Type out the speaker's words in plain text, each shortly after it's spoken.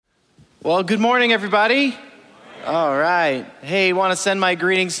Well, good morning, everybody. All right. Hey, I want to send my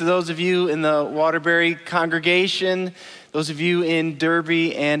greetings to those of you in the Waterbury congregation, those of you in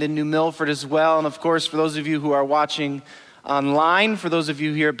Derby and in New Milford as well, and of course, for those of you who are watching online, for those of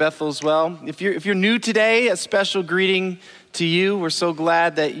you here at Bethel as well. If you're new today, a special greeting to you. We're so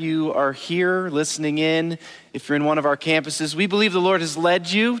glad that you are here listening in. If you're in one of our campuses, we believe the Lord has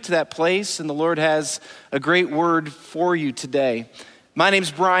led you to that place, and the Lord has a great word for you today. My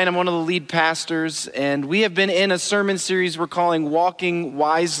name's Brian. I'm one of the lead pastors, and we have been in a sermon series we're calling Walking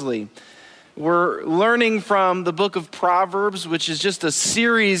Wisely. We're learning from the book of Proverbs, which is just a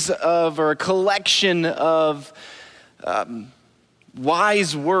series of, or a collection of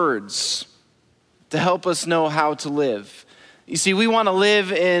wise words to help us know how to live. You see, we want to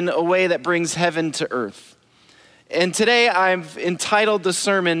live in a way that brings heaven to earth. And today I've entitled the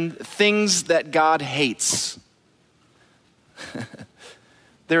sermon, Things That God Hates.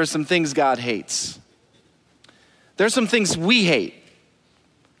 There are some things God hates. There are some things we hate.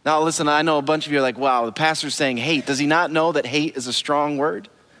 Now listen, I know a bunch of you are like, wow, the pastor's saying hate. Does he not know that hate is a strong word?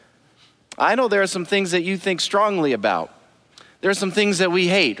 I know there are some things that you think strongly about. There are some things that we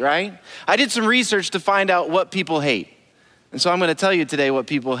hate, right? I did some research to find out what people hate. And so I'm going to tell you today what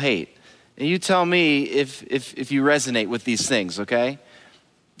people hate. And you tell me if you resonate with these things, okay?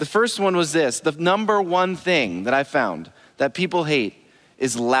 The first one was this. The number one thing that I found that people hate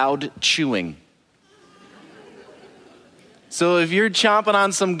is loud chewing. So if you're chomping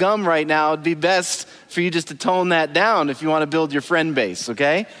on some gum right now, it'd be best for you just to tone that down if you want to build your friend base,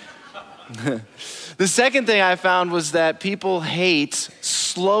 okay? The second thing I found was that people hate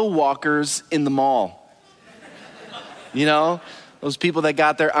slow walkers in the mall. You know, those people that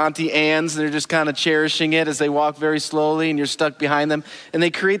got their Auntie Anne's and they're just kind of cherishing it as they walk very slowly and you're stuck behind them. And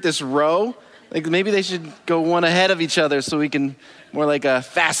they create this row. Like maybe they should go one ahead of each other so we can, more like a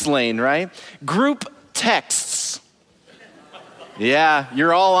fast lane, right? Group texts. Yeah,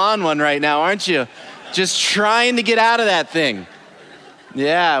 you're all on one right now, aren't you? Just trying to get out of that thing.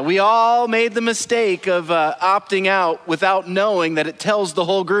 Yeah, we all made the mistake of opting out without knowing that it tells the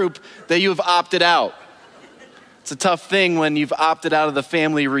whole group that you have opted out. It's a tough thing when you've opted out of the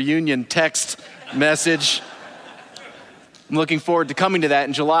family reunion text message. I'm looking forward to coming to that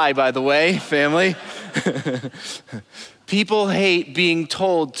in July, by the way, family. People hate being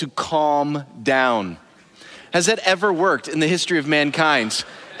told to calm down. Has that ever worked in the history of mankind?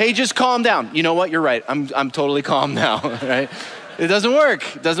 Hey, just calm down. You know what? You're right. I'm totally calm now, right? It doesn't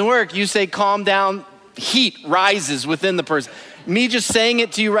work. It doesn't work. You say calm down, heat rises within the person. Me just saying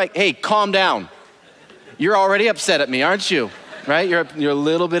it to you, right? Hey, calm down. You're already upset at me, aren't you? Right? You're a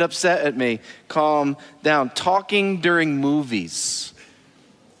little bit upset at me. Calm down. Talking during movies.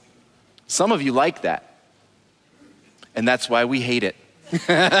 Some of you like that. And that's why we hate it.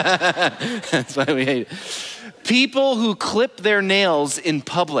 That's why we hate it. People who clip their nails in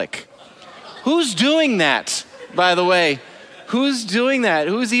public. Who's doing that, by the way? Who's doing that?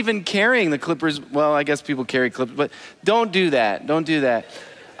 Who's even carrying the clippers? Well, I guess people carry clippers, but don't do that. Don't do that.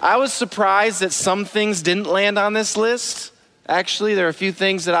 I was surprised that some things didn't land on this list. Actually, there are a few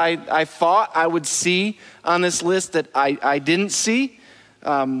things that I thought I would see on this list that I didn't see.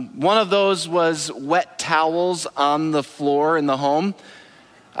 One of those was wet towels on the floor in the home.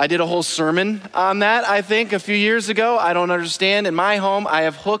 I did a whole sermon on that, I think, a few years ago. I don't understand. In my home, I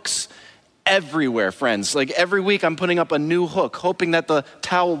have hooks everywhere, friends. Like every week I'm putting up a new hook, hoping that the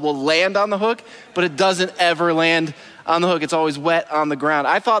towel will land on the hook, but it doesn't ever land on the hook. It's always wet on the ground.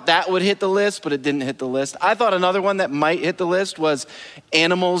 I thought that would hit the list, but it didn't hit the list. I thought another one that might hit the list was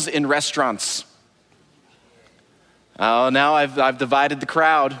animals in restaurants. Oh, now I've divided the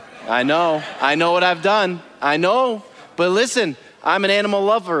crowd. I know what I've done. I know, but listen, I'm an animal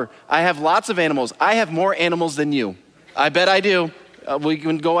lover. I have lots of animals. I have more animals than you. I bet I do. We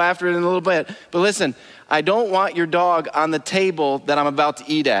can go after it in a little bit. But listen, I don't want your dog on the table that I'm about to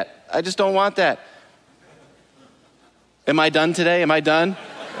eat at. I just don't want that. Am I done today? Am I done?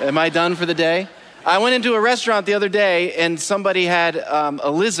 Am I done for the day? I went into a restaurant the other day and somebody had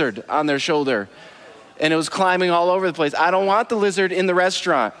a lizard on their shoulder and it was climbing all over the place. I don't want the lizard in the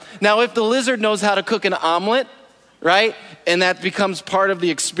restaurant. Now, if the lizard knows how to cook an omelet, right, and that becomes part of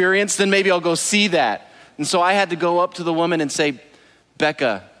the experience, then maybe I'll go see that. And so I had to go up to the woman and say,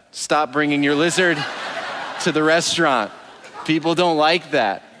 Becca, stop bringing your lizard to the restaurant. People don't like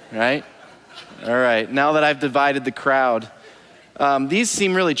that, right? All right, now that I've divided the crowd, these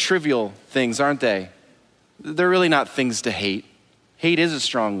seem really trivial things, aren't they? They're really not things to hate. Hate is a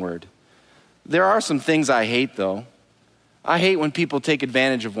strong word. There are some things I hate, though. I hate when people take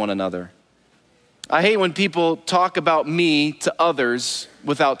advantage of one another. I hate when people talk about me to others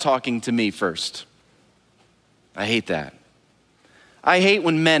without talking to me first. I hate that. I hate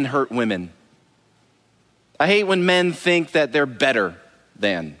when men hurt women. I hate when men think that they're better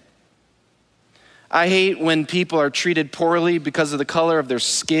than. I hate when people are treated poorly because of the color of their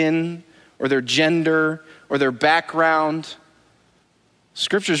skin or their gender or their background.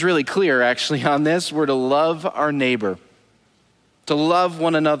 Scripture's really clear, actually, on this. We're to love our neighbor, to love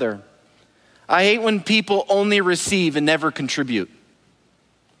one another. I hate when people only receive and never contribute.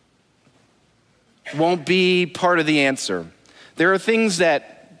 Won't be part of the answer. There are things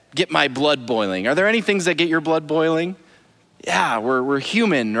that get my blood boiling. Are there any things that get your blood boiling? Yeah, we're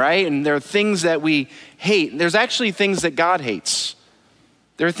human, right? And there are things that we hate. There's actually things that God hates.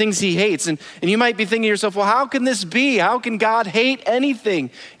 There are things he hates. And you might be thinking to yourself, well, how can this be? How can God hate anything?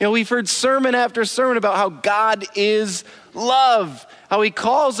 You know, we've heard sermon after sermon about how God is love, how he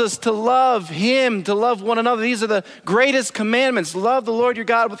calls us to love him, to love one another. These are the greatest commandments. Love the Lord your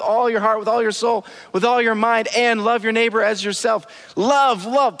God with all your heart, with all your soul, with all your mind, and love your neighbor as yourself. Love,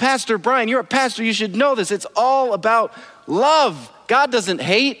 love. Pastor Brian, you're a pastor. You should know this. It's all about love. God doesn't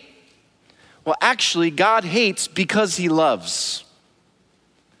hate. Well, actually, God hates because he loves.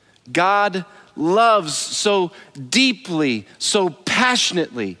 God loves so deeply, so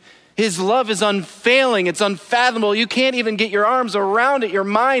passionately. His love is unfailing. It's unfathomable. You can't even get your arms around it, your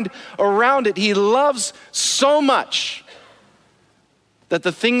mind around it. He loves so much that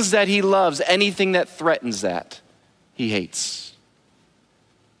the things that he loves, anything that threatens that, he hates.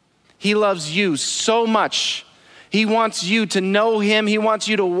 He loves you so much. He wants you to know him. He wants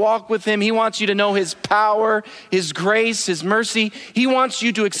you to walk with him. He wants you to know his power, his grace, his mercy. He wants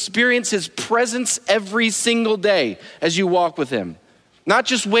you to experience his presence every single day as you walk with him. Not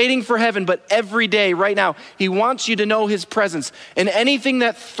just waiting for heaven, but every day, right now. He wants you to know his presence. And anything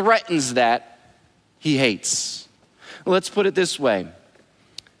that threatens that, he hates. Let's put it this way.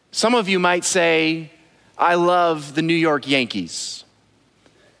 Some of you might say, I love the New York Yankees.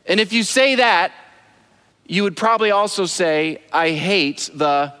 And if you say that, you would probably also say, I hate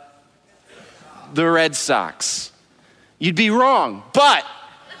the Red Sox. You'd be wrong, but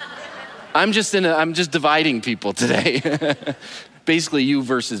I'm just dividing people today. Basically you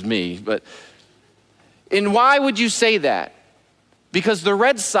versus me. And why would you say that? Because the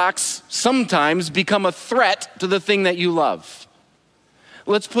Red Sox sometimes become a threat to the thing that you love.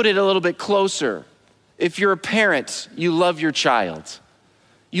 Let's put it a little bit closer. If you're a parent, you love your child.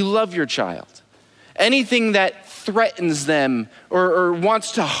 You love your child. Anything that threatens them or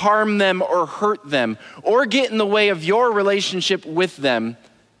wants to harm them or hurt them or get in the way of your relationship with them,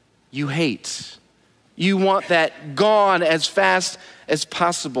 you hate. You want that gone as fast as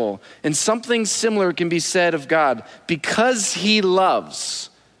possible. And something similar can be said of God. Because he loves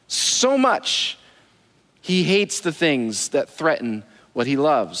so much, he hates the things that threaten what he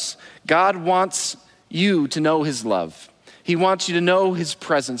loves. God wants you to know his love. He wants you to know his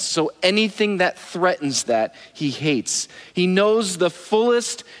presence. So anything that threatens that, he hates. He knows the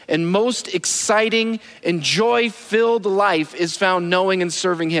fullest and most exciting and joy-filled life is found knowing and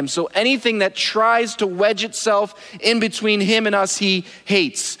serving him. So anything that tries to wedge itself in between him and us, he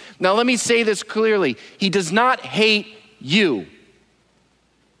hates. Now let me say this clearly. He does not hate you.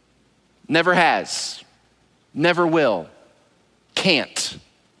 Never has. Never will. Can't.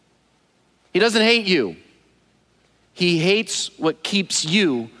 He doesn't hate you. He hates what keeps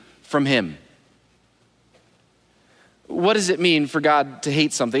you from him. What does it mean for God to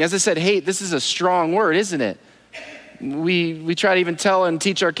hate something? As I said, hate, this is a strong word, isn't it? We try to even tell and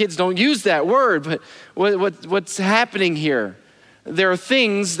teach our kids, don't use that word, but what's happening here? There are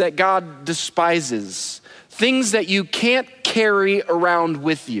things that God despises, things that you can't carry around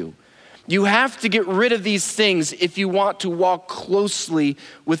with you. You have to get rid of these things if you want to walk closely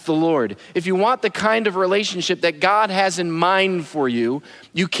with the Lord. If you want the kind of relationship that God has in mind for you,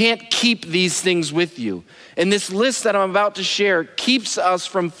 you can't keep these things with you. And this list that I'm about to share keeps us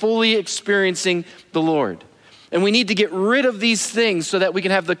from fully experiencing the Lord. And we need to get rid of these things so that we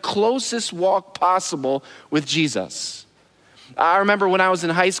can have the closest walk possible with Jesus. I remember when I was in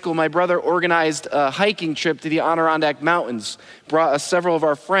high school, my brother organized a hiking trip to the Adirondack Mountains, brought several of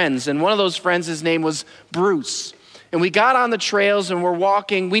our friends, and one of those friends, his name was Bruce. And we got on the trails and we're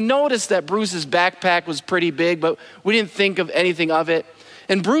walking. We noticed that Bruce's backpack was pretty big, but we didn't think of anything of it.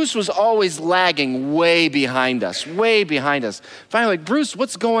 And Bruce was always lagging way behind us. Finally, like, Bruce,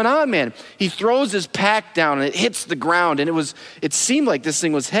 what's going on, man? He throws his pack down and it hits the ground, and it seemed like this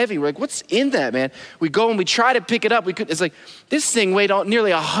thing was heavy. We're like, what's in that, man? We go and we try to pick it up. It's like, this thing weighed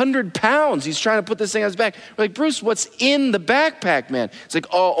nearly 100 pounds. He's trying to put this thing on his back. We're like, Bruce, what's in the backpack, man? It's like,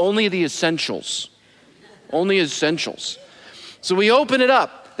 oh, only the essentials. Only essentials. So we open it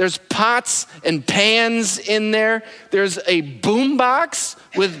up. There's pots and pans in there. There's a boom box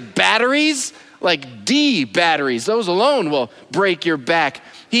with batteries, like D batteries. Those alone will break your back.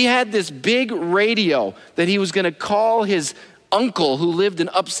 He had this big radio that he was gonna call his uncle who lived in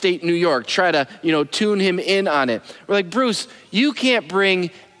upstate New York, try to, tune him in on it. We're like, Bruce, you can't bring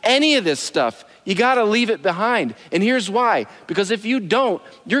any of this stuff. You gotta leave it behind. And here's why. Because if you don't,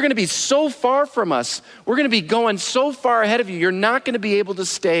 you're gonna be so far from us. We're gonna be going so far ahead of you, you're not gonna be able to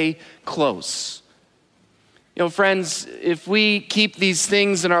stay close. Friends, if we keep these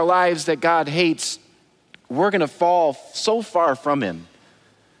things in our lives that God hates, we're gonna fall so far from him.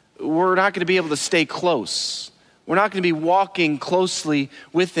 We're not gonna be able to stay close. We're not gonna be walking closely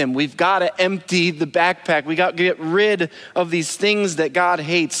with him. We've gotta empty the backpack. We gotta get rid of these things that God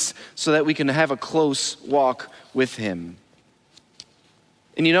hates so that we can have a close walk with him.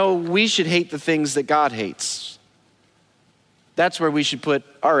 And we should hate the things that God hates. That's where we should put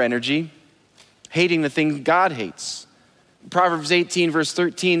our energy, hating the things God hates. Proverbs 18 verse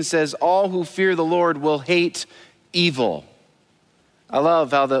 13 says, all who fear the Lord will hate evil. I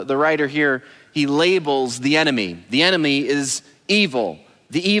love how the writer here, he labels the enemy. The enemy is evil,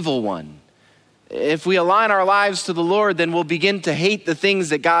 the evil one. If we align our lives to the Lord, then we'll begin to hate the things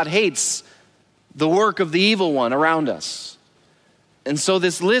that God hates, the work of the evil one around us. And so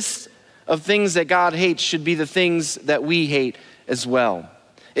this list of things that God hates should be the things that we hate as well.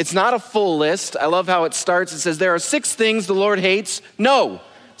 It's not a full list. I love how it starts. It says, there are 6 things the Lord hates. No,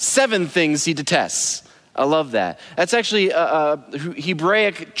 7 things he detests. I love that. That's actually a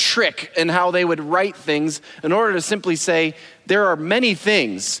Hebraic trick in how they would write things in order to simply say, there are many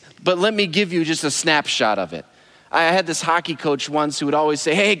things, but let me give you just a snapshot of it. I had this hockey coach once who would always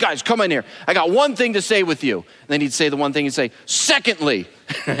say, hey guys, come in here. I got one thing to say with you. And then he'd say the one thing, he'd say, secondly,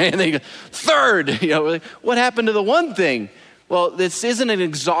 and then he'd go, third. What happened to the one thing? Well, this isn't an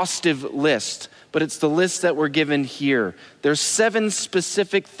exhaustive list, but it's the list that we're given here. There's 7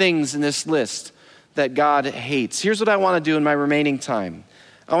 specific things in this list that God hates. Here's what I want to do in my remaining time.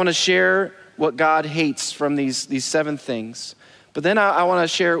 I want to share what God hates from these 7 things, but then I want to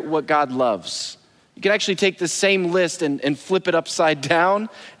share what God loves. You can actually take the same list and flip it upside down,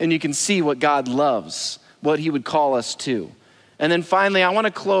 and you can see what God loves, what he would call us to. And then finally, I want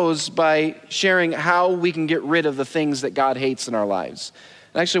to close by sharing how we can get rid of the things that God hates in our lives.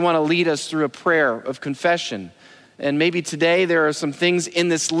 I actually want to lead us through a prayer of confession. And maybe today there are some things in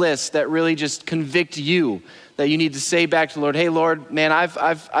this list that really just convict you, that you need to say back to the Lord, hey Lord, man,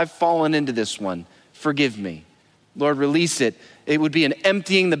 I've fallen into this one. Forgive me. Lord, release it. It would be an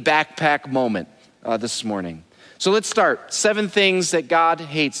emptying the backpack moment this morning. So let's start. 7 things that God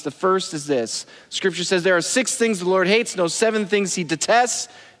hates. The first is this. Scripture says there are 6 things the Lord hates, no 7 things he detests,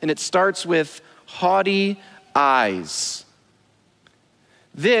 and it starts with haughty eyes.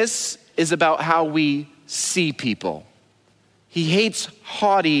 This is about how we see people. He hates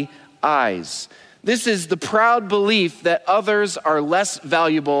haughty eyes. This is the proud belief that others are less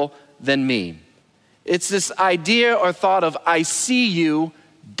valuable than me. It's this idea or thought of, I see you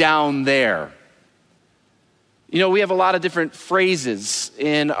down there. We have a lot of different phrases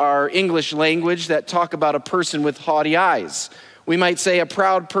in our English language that talk about a person with haughty eyes. We might say a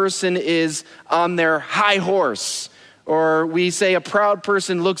proud person is on their high horse, or we say a proud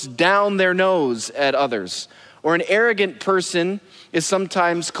person looks down their nose at others, or an arrogant person is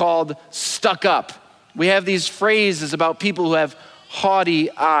sometimes called stuck up. We have these phrases about people who have haughty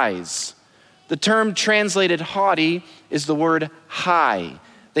eyes. The term translated haughty is the word high.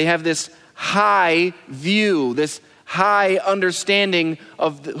 They have this high view, this high understanding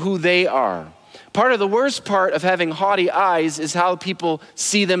of who they are. Part of the worst part of having haughty eyes is how people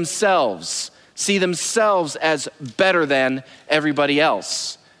see themselves as better than everybody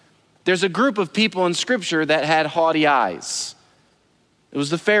else. There's a group of people in Scripture that had haughty eyes. It was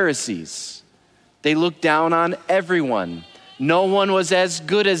the Pharisees. They looked down on everyone. No one was as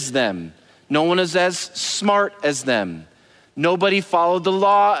good as them. No one was as smart as them. Nobody followed the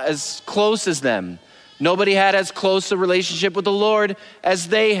law as close as them. Nobody had as close a relationship with the Lord as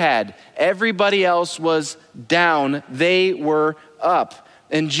they had. Everybody else was down. They were up.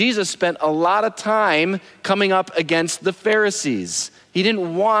 And Jesus spent a lot of time coming up against the Pharisees. He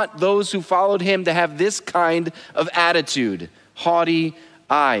didn't want those who followed him to have this kind of attitude, haughty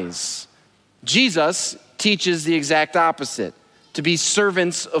eyes. Jesus teaches the exact opposite, to be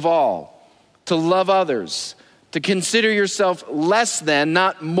servants of all, to love others, to consider yourself less than,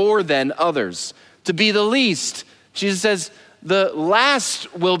 not more than others, to be the least. Jesus says, the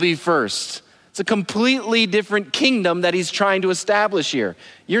last will be first. It's a completely different kingdom that he's trying to establish here.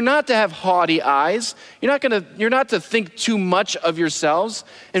 You're not to have haughty eyes. You're not to think too much of yourselves.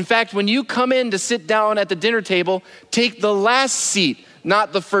 In fact, when you come in to sit down at the dinner table, take the last seat,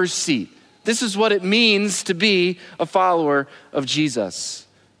 not the first seat. This is what it means to be a follower of Jesus.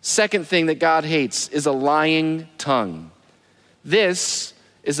 Second thing that God hates is a lying tongue. This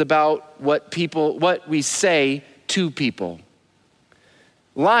is about what we say to people.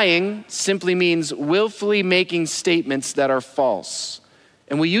 Lying simply means willfully making statements that are false.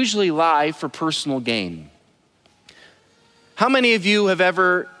 And we usually lie for personal gain. How many of you have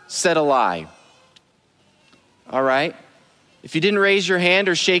ever said a lie? All right. If you didn't raise your hand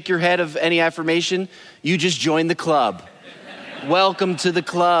or shake your head of any affirmation, you just joined the club. Welcome to the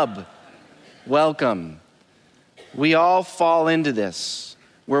club. Welcome. We all fall into this,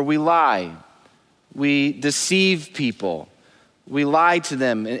 where we lie. We deceive people. We lie to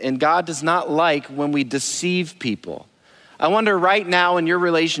them, and God does not like when we deceive people. I wonder right now in your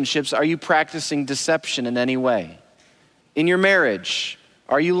relationships, are you practicing deception in any way? In your marriage,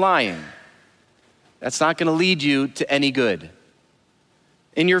 are you lying? That's not going to lead you to any good.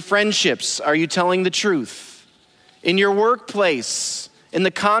 In your friendships, are you telling the truth? In your workplace, in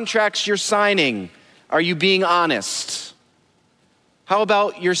the contracts you're signing, are you being honest? How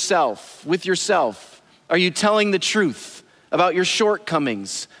about yourself, with yourself? Are you telling the truth about your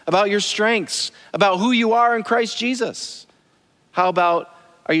shortcomings, about your strengths, about who you are in Christ Jesus? How about,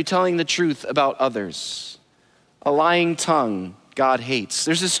 are you telling the truth about others? A lying tongue God hates.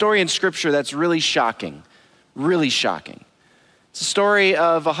 There's a story in Scripture that's really shocking, really shocking. It's a story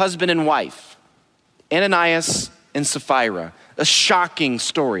of a husband and wife, Ananias and Sapphira. A shocking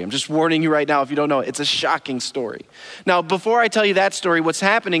story. I'm just warning you right now if you don't know it. It's a shocking story. Now, before I tell you that story, what's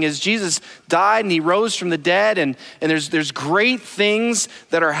happening is Jesus died and he rose from the dead, and there's great things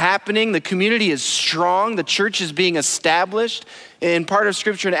that are happening. The community is strong. The church is being established. In part of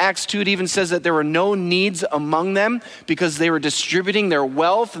Scripture in Acts 2, it even says that there were no needs among them because they were distributing their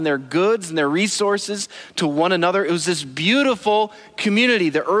wealth and their goods and their resources to one another. It was this beautiful community,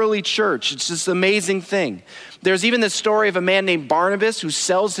 the early church. It's this amazing thing. There's even this story of a man named Barnabas who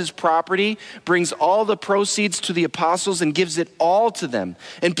sells his property, brings all the proceeds to the apostles and gives it all to them.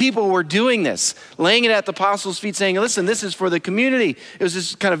 And people were doing this, laying it at the apostles' feet saying, listen, this is for the community. It was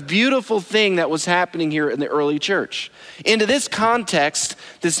this kind of beautiful thing that was happening here in the early church. Into this context,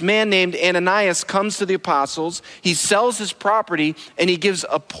 this man named Ananias comes to the apostles, he sells his property, and he gives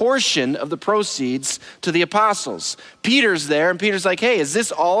a portion of the proceeds to the apostles. Peter's there, and Peter's like, hey, is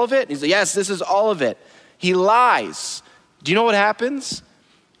this all of it? And he's like, yes, this is all of it. He lies. Do you know what happens?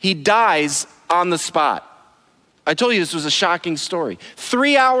 He dies on the spot. I told you this was a shocking story.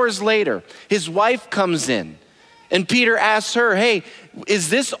 3 hours later, his wife comes in, and Peter asks her, hey,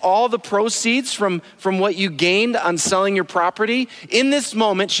 is this all the proceeds from what you gained on selling your property? In this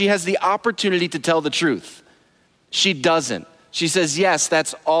moment, she has the opportunity to tell the truth. She doesn't. She says, yes,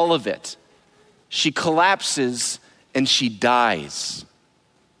 that's all of it. She collapses and she dies.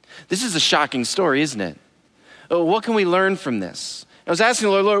 This is a shocking story, isn't it? Oh, what can we learn from this? I was asking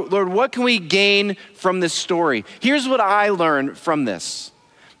the Lord, what can we gain from this story? Here's what I learned from this,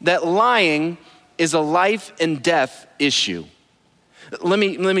 that lying is a life and death issue. Let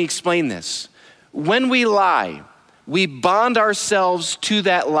me explain this. When we lie, we bond ourselves to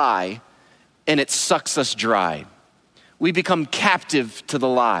that lie and it sucks us dry. We become captive to the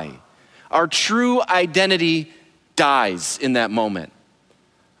lie. Our true identity dies in that moment.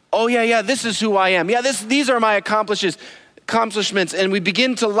 Oh yeah, this is who I am. Yeah, these are my accomplishments. And we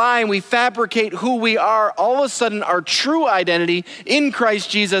begin to lie and we fabricate who we are. All of a sudden, our true identity in Christ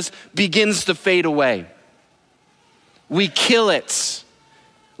Jesus begins to fade away. We kill it.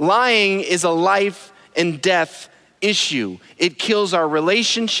 Lying is a life and death issue. It kills our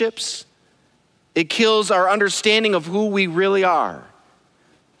relationships. It kills our understanding of who we really are.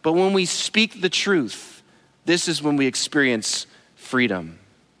 But when we speak the truth, this is when we experience freedom.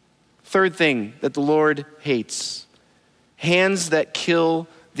 Third thing that the Lord hates, hands that kill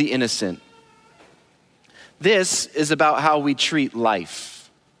the innocent. This is about how we treat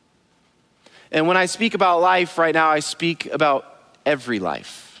life. And when I speak about life right now, I speak about every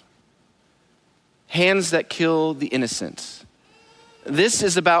life. Hands that kill the innocent. This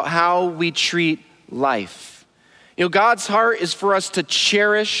is about how we treat life. You know, God's heart is for us to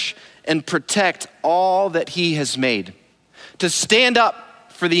cherish and protect all that he has made, to stand up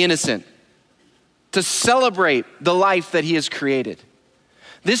for the innocent, to celebrate the life that he has created.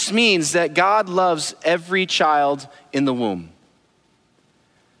 This means that God loves every child in the womb.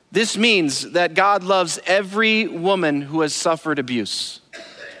 This means that God loves every woman who has suffered abuse.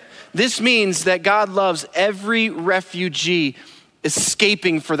 This means that God loves every refugee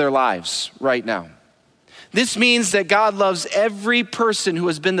escaping for their lives right now. This means that God loves every person who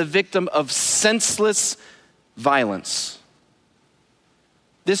has been the victim of senseless violence.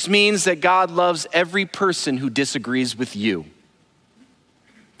 This means that God loves every person who disagrees with you.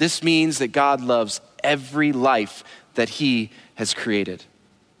 This means that God loves every life that he has created.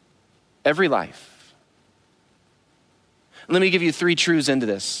 Every life. Let me give you 3 truths into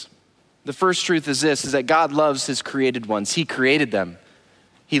this. The first truth is this, is that God loves his created ones. He created them.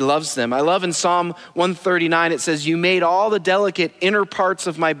 He loves them. I love in Psalm 139, it says, "You made all the delicate inner parts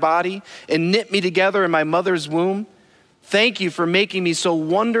of my body and knit me together in my mother's womb. Thank you for making me so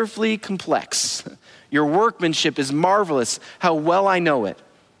wonderfully complex. Your workmanship is marvelous. How well I know it.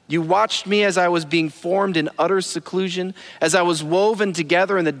 You watched me as I was being formed in utter seclusion, as I was woven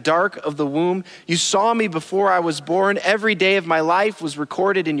together in the dark of the womb. You saw me before I was born. Every day of my life was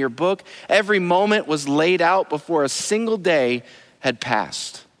recorded in your book. Every moment was laid out before a single day had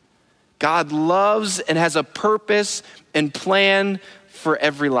passed." God loves and has a purpose and plan for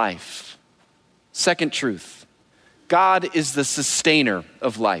every life. Second truth, God is the sustainer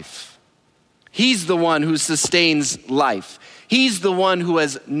of life. He's the one who sustains life. He's the one who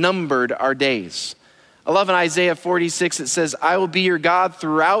has numbered our days. I love in Isaiah 46, it says, "I will be your God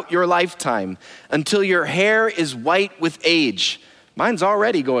throughout your lifetime until your hair is white with age." Mine's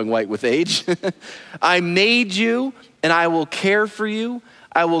already going white with age. "I made you and I will care for you.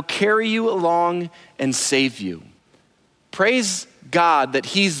 I will carry you along and save you." Praise God that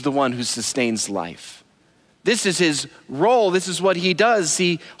he's the one who sustains life. This is his role. This is what he does.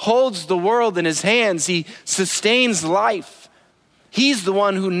 He holds the world in his hands. He sustains life. He's the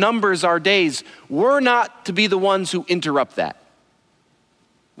one who numbers our days. We're not to be the ones who interrupt that.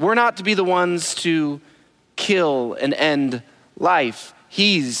 We're not to be the ones to kill and end life.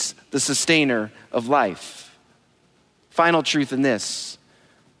 He's the sustainer of life. Final truth in this,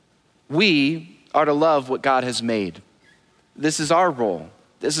 we are to love what God has made. This is our role.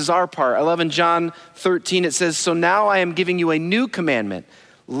 This is our part. I love in John 13, it says, "So now I am giving you a new commandment.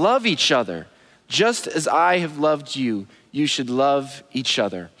 Love each other. Just as I have loved you, you should love each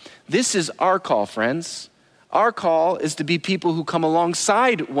other." This is our call, friends. Our call is to be people who come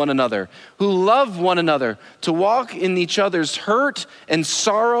alongside one another, who love one another, to walk in each other's hurt and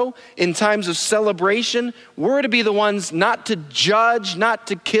sorrow in times of celebration. We're to be the ones not to judge, not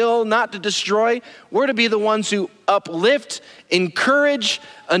to kill, not to destroy. We're to be the ones who uplift, encourage,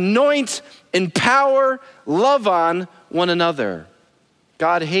 anoint, empower, love on one another.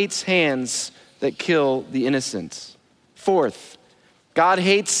 God hates hands that kill the innocent. Fourth, God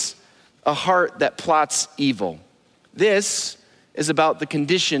hates a heart that plots evil. This is about the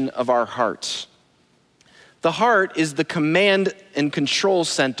condition of our heart. The heart is the command and control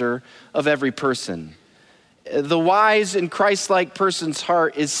center of every person. The wise and Christ-like person's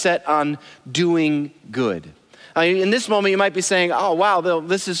heart is set on doing good. In this moment, you might be saying, "Oh, wow,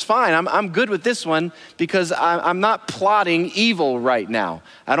 this is fine. I'm good with this one because I'm not plotting evil right now.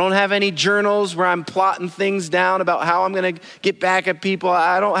 I don't have any journals where I'm plotting things down about how I'm going to get back at people.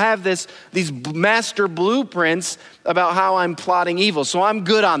 I don't have these master blueprints about how I'm plotting evil, so I'm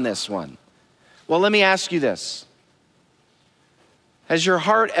good on this one." Well, let me ask you this. Has your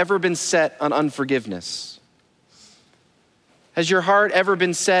heart ever been set on unforgiveness? Has your heart ever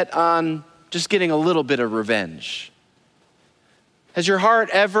been set on just getting a little bit of revenge? Has your heart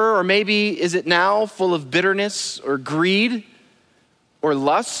ever, or maybe is it now, full of bitterness or greed or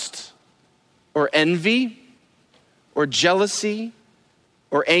lust or envy or jealousy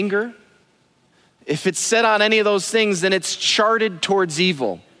or anger? If it's set on any of those things, then it's charted towards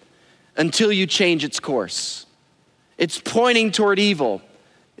evil until you change its course. It's pointing toward evil.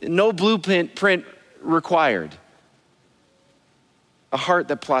 No blueprint required. A heart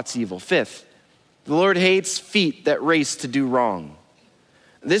that plots evil. Fifth, the Lord hates feet that race to do wrong.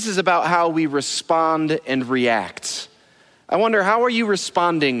 This is about how we respond and react. I wonder, how are you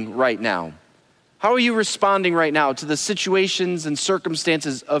responding right now? How are you responding right now to the situations and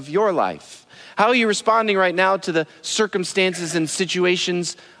circumstances of your life? How are you responding right now to the circumstances and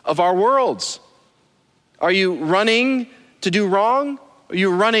situations of our worlds? Are you running to do wrong? Or are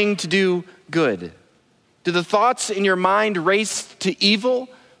you running to do good? Do the thoughts in your mind race to evil,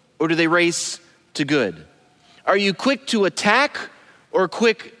 or do they race to good? Are you quick to attack or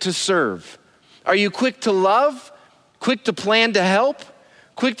quick to serve? Are you quick to love, quick to plan to help,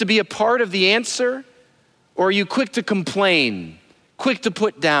 Quick to be a part of the answer? Or are you quick to complain, quick to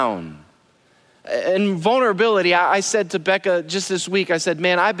put down? And vulnerability, I said to Becca just this week, I said,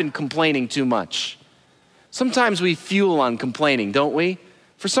 man, I've been complaining too much. Sometimes we fuel on complaining, don't we?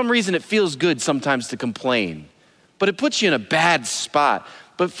 For some reason, it feels good sometimes to complain, but it puts you in a bad spot.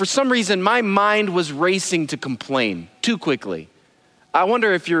 But for some reason, my mind was racing to complain too quickly. I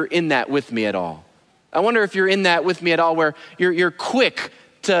wonder if you're in that with me at all. I wonder if you're in that with me at all, where you're quick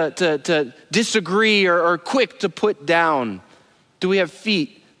to disagree or quick to put down. Do we have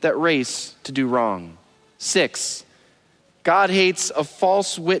feet that race to do wrong? 6, God hates a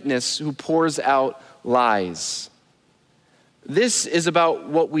false witness who pours out lies. This is about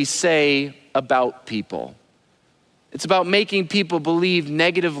what we say about people. It's about making people believe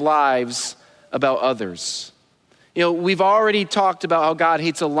negative lies about others. You know, we've already talked about how God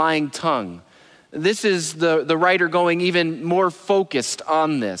hates a lying tongue. This is the writer going even more focused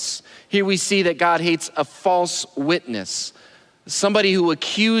on this. Here we see that God hates a false witness, somebody who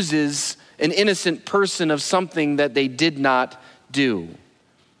accuses an innocent person of something that they did not do.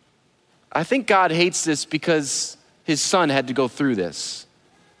 I think God hates this because his son had to go through this.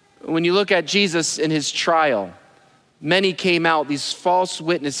 When you look at Jesus in his trial, many came out, these false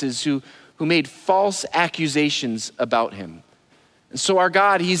witnesses who made false accusations about him. And so our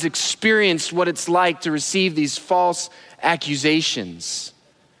God, he's experienced what it's like to receive these false accusations.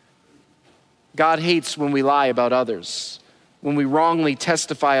 God hates when we lie about others, when we wrongly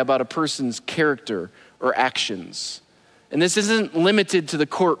testify about a person's character or actions. And this isn't limited to the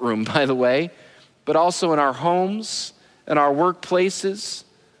courtroom, by the way, but also in our homes, in our workplaces,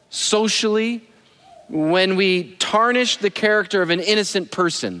 socially. When we tarnish the character of an innocent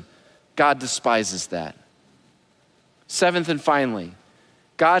person, God despises that. 7th and finally,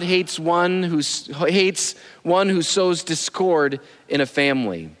 God hates one who sows discord in a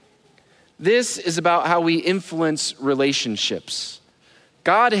family. This is about how we influence relationships.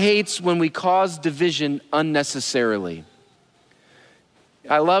 God hates when we cause division unnecessarily.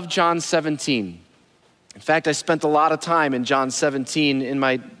 I love John 17. In fact, I spent a lot of time in John 17 in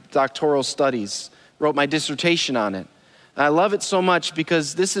my doctoral studies, wrote my dissertation on it. And I love it so much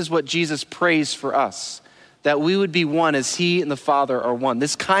because this is what Jesus prays for us, that we would be one as he and the Father are one.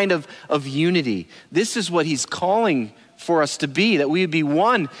 This kind of unity. This is what he's calling for us to be, that we would be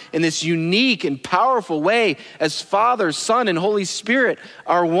one in this unique and powerful way as Father, Son, and Holy Spirit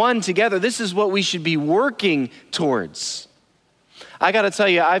are one together. This is what we should be working towards. I got to tell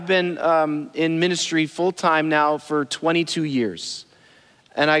you, I've been in ministry full-time now for 22 years.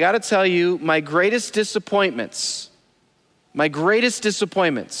 And I got to tell you, my greatest disappointments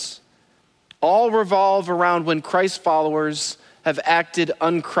all revolve around when Christ followers have acted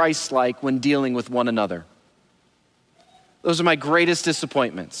un-Christ-like when dealing with one another. Those are my greatest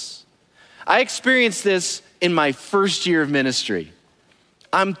disappointments. I experienced this in my first year of ministry.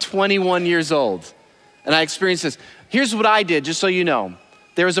 I'm 21 years old, and I experienced this. Here's what I did, just so you know.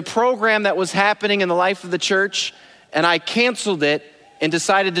 There was a program that was happening in the life of the church, and I canceled it and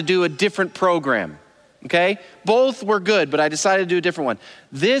decided to do a different program, okay? Both were good, but I decided to do a different one.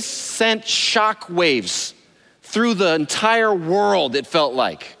 This sent shock waves through the entire world, it felt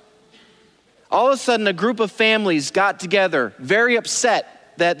like. All of a sudden, a group of families got together, very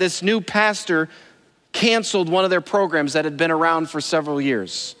upset that this new pastor canceled one of their programs that had been around for several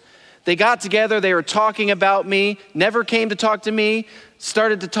years. They got together, they were talking about me, never came to talk to me,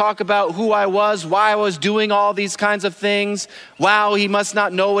 started to talk about who I was, why I was doing all these kinds of things. Wow, he must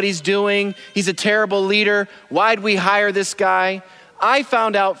not know what he's doing. He's a terrible leader. Why'd we hire this guy? I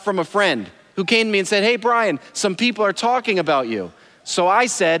found out from a friend who came to me and said, hey, Brian, some people are talking about you. So I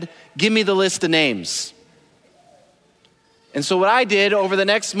said, give me the list of names. And so what I did over the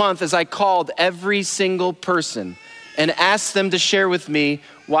next month is I called every single person and asked them to share with me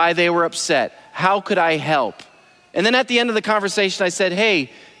why they were upset. How could I help? And then at the end of the conversation, I said,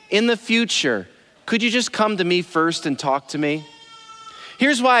 hey, in the future, could you just come to me first and talk to me?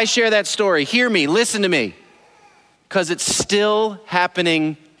 Here's why I share that story. Hear me, listen to me, because it's still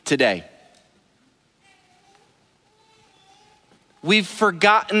happening today. We've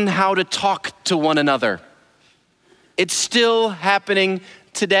forgotten how to talk to one another. It's still happening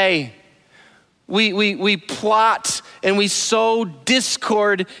today. We plot and we sow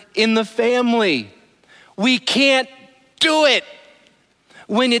discord in the family. We can't do it.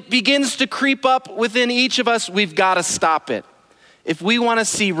 When it begins to creep up within each of us, we've got to stop it. If we want to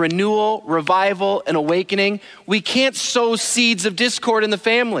see renewal, revival, and awakening, we can't sow seeds of discord in the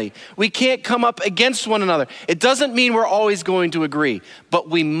family. We can't come up against one another. It doesn't mean we're always going to agree, but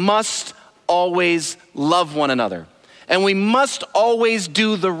we must always love one another. And we must always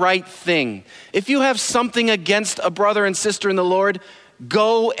do the right thing. If you have something against a brother and sister in the Lord,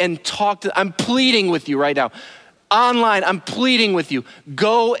 go and talk to them. I'm pleading with you right now. Online, I'm pleading with you.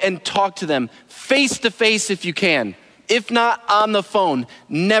 Go and talk to them face to face if you can. If not, on the phone.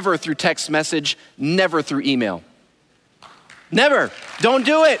 Never through text message, never through email. Never. Don't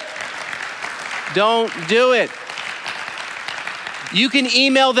do it. Don't do it. You can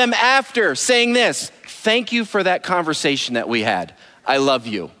email them after saying this: thank you for that conversation that we had. I love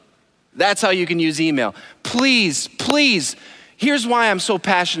you. That's how you can use email. Please, please. Here's why I'm so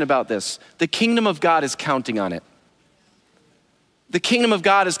passionate about this. The kingdom of God is counting on it. The kingdom of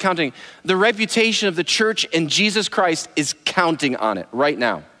God is counting. The reputation of the church and Jesus Christ is counting on it right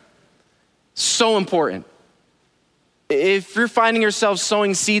now. So important. If you're finding yourself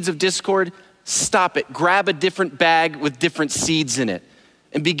sowing seeds of discord, stop it. Grab a different bag with different seeds in it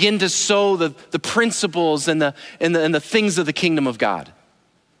and begin to sow the principles and the things of the kingdom of God.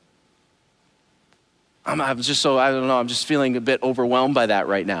 I'm just feeling a bit overwhelmed by that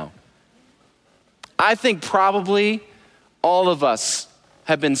right now. I think probably all of us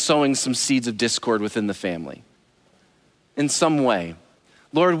have been sowing some seeds of discord within the family in some way.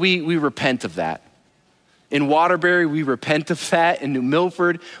 Lord, we repent of that. In Waterbury, we repent of that. In New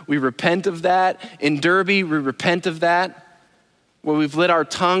Milford, we repent of that. In Derby, we repent of that. Where we've let our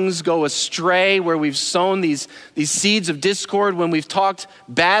tongues go astray, where we've sown these seeds of discord, when we've talked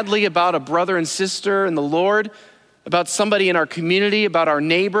badly about a brother and sister in the Lord, about somebody in our community, about our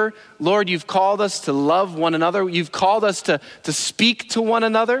neighbor. Lord, you've called us to love one another. You've called us to speak to one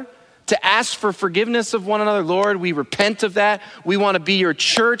another, to ask for forgiveness of one another. Lord, we repent of that. We want to be your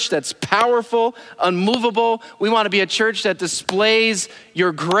church that's powerful, unmovable. We want to be a church that displays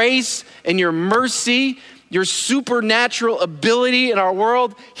your grace and your mercy, your supernatural ability in our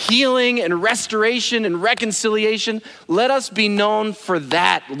world, healing and restoration and reconciliation. Let us be known for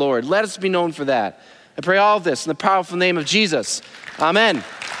that, Lord. Let us be known for that. I pray all of this in the powerful name of Jesus. Amen.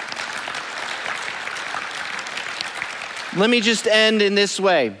 Let me just end in this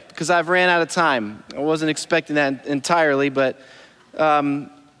way, because I've ran out of time. I wasn't expecting that entirely, but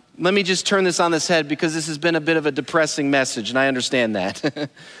let me just turn this on its head, because this has been a bit of a depressing message, and I understand that.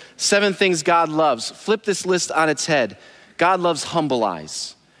 7 things God loves. Flip this list on its head. God loves humble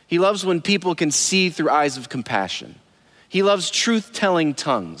eyes. He loves when people can see through eyes of compassion. He loves truth-telling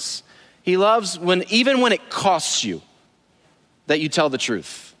tongues. He loves even when it costs you, that you tell the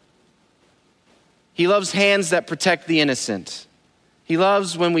truth. He loves hands that protect the innocent. He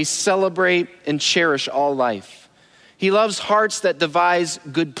loves when we celebrate and cherish all life. He loves hearts that devise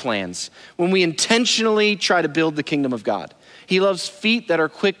good plans, when we intentionally try to build the kingdom of God. He loves feet that are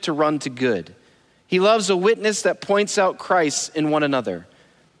quick to run to good. He loves a witness that points out Christ in one another.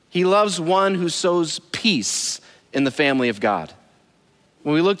 He loves one who sows peace in the family of God.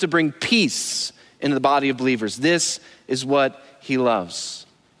 When we look to bring peace into the body of believers, this is what he loves.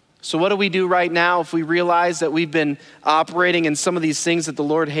 So what do we do right now if we realize that we've been operating in some of these things that the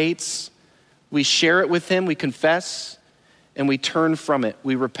Lord hates? We share it with him, we confess, and we turn from it,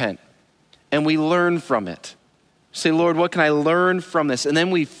 we repent, and we learn from it. Say, Lord, what can I learn from this? And then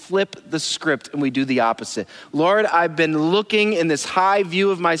we flip the script and we do the opposite. Lord, I've been looking in this high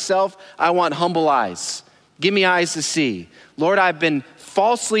view of myself. I want humble eyes. Give me eyes to see. Lord, I've been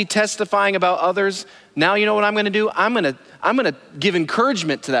falsely testifying about others. Now you know what I'm gonna do? I'm gonna give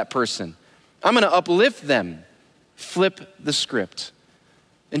encouragement to that person. I'm gonna uplift them. Flip the script.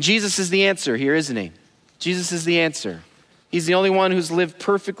 And Jesus is the answer here, isn't he? Jesus is the answer. He's the only one who's lived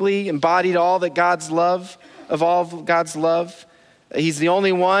perfectly, embodied all that God's love, of all of God's love. He's the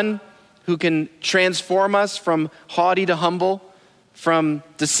only one who can transform us from haughty to humble, from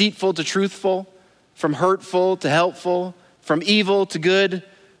deceitful to truthful, from hurtful to helpful, from evil to good,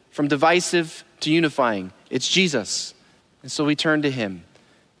 from divisive to unifying. It's Jesus. And so we turn to him.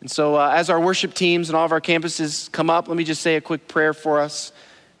 And so as our worship teams and all of our campuses come up, let me just say a quick prayer for us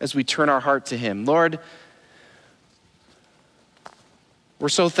as we turn our heart to him. Lord, we're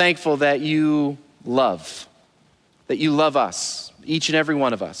so thankful that you love us, each and every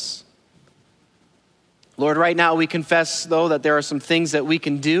one of us. Lord, right now we confess, though, that there are some things that we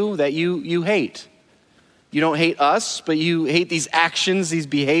can do that you hate. You don't hate us, but you hate these actions, these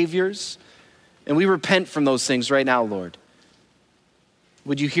behaviors. And we repent from those things right now, Lord.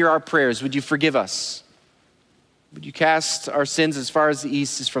 Would you hear our prayers? Would you forgive us? Would you cast our sins as far as the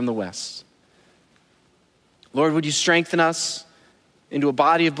east is from the west? Lord, would you strengthen us into a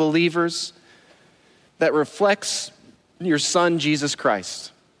body of believers that reflects your Son, Jesus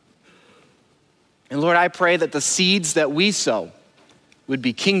Christ. And Lord, I pray that the seeds that we sow would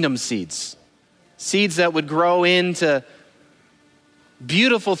be kingdom seeds Seeds that would grow into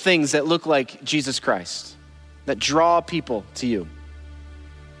beautiful things that look like Jesus Christ, that draw people to you.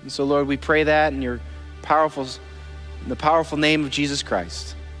 And so, Lord, we pray that in the powerful name of Jesus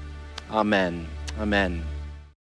Christ. Amen. Amen.